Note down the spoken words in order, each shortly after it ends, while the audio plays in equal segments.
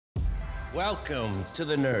Welcome to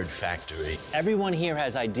the Nerd Factory. Everyone here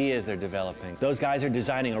has ideas they're developing. Those guys are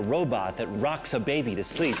designing a robot that rocks a baby to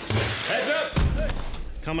sleep. Heads up!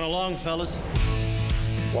 Coming along, fellas.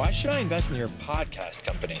 Why should I invest in your podcast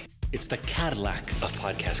company? It's the Cadillac of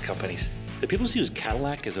podcast companies. Do people use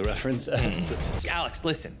Cadillac as a reference? Alex,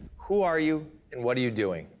 listen. Who are you and what are you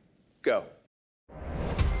doing? Go.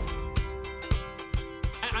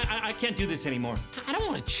 I can't do this anymore. I don't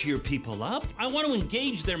want to cheer people up. I want to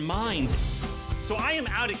engage their minds. So I am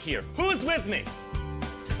out of here. Who's with me?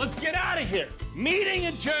 Let's get out of here. Meeting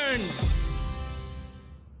adjourned.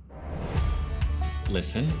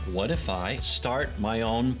 Listen, what if I start my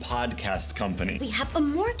own podcast company? We have a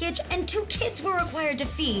mortgage and 2 kids we're required to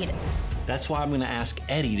feed. That's why I'm going to ask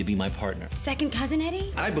Eddie to be my partner. Second cousin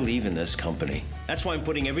Eddie? I believe in this company. That's why I'm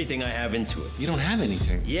putting everything I have into it. You don't have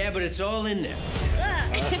anything. Yeah, but it's all in there.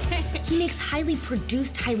 He makes highly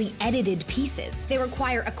produced, highly edited pieces. They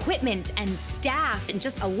require equipment and staff and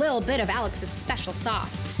just a little bit of Alex's special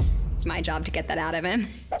sauce. It's my job to get that out of him.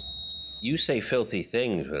 You say filthy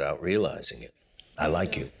things without realizing it. I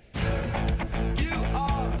like you.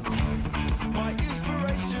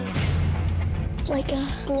 It's like a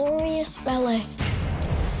glorious ballet.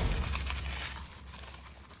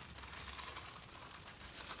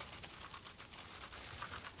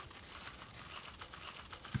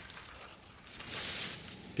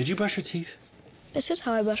 Did you brush your teeth? This is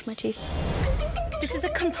how I brush my teeth. This is a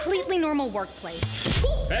completely normal workplace.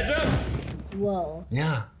 Heads up! Whoa.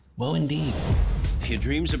 Yeah, well, indeed. Your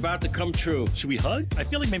dream's about to come true. Should we hug? I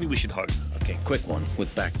feel like maybe we should hug. Okay, quick one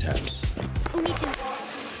with back taps. Ooh, me too.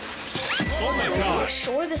 Oh my Are you gosh!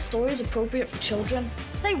 sure this story is appropriate for children?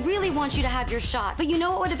 They really want you to have your shot, but you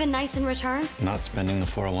know what would have been nice in return? Not spending the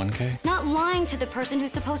 401k? Not lying to the person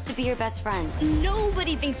who's supposed to be your best friend.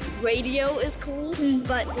 Nobody thinks radio is cool,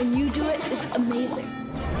 but when you do it, it's amazing.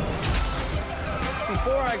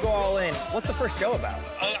 Before I go all in, what's the first show about?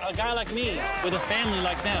 A guy like me, with a family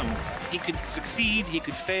like them. He could succeed, he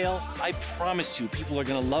could fail. I promise you, people are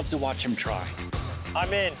gonna love to watch him try.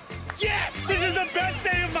 I'm in. Yes! This is the best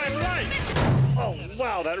day of my life! Oh,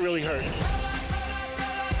 wow, that really hurt.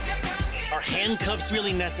 Are handcuffs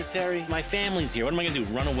really necessary? My family's here. What am I gonna do,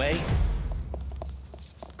 run away?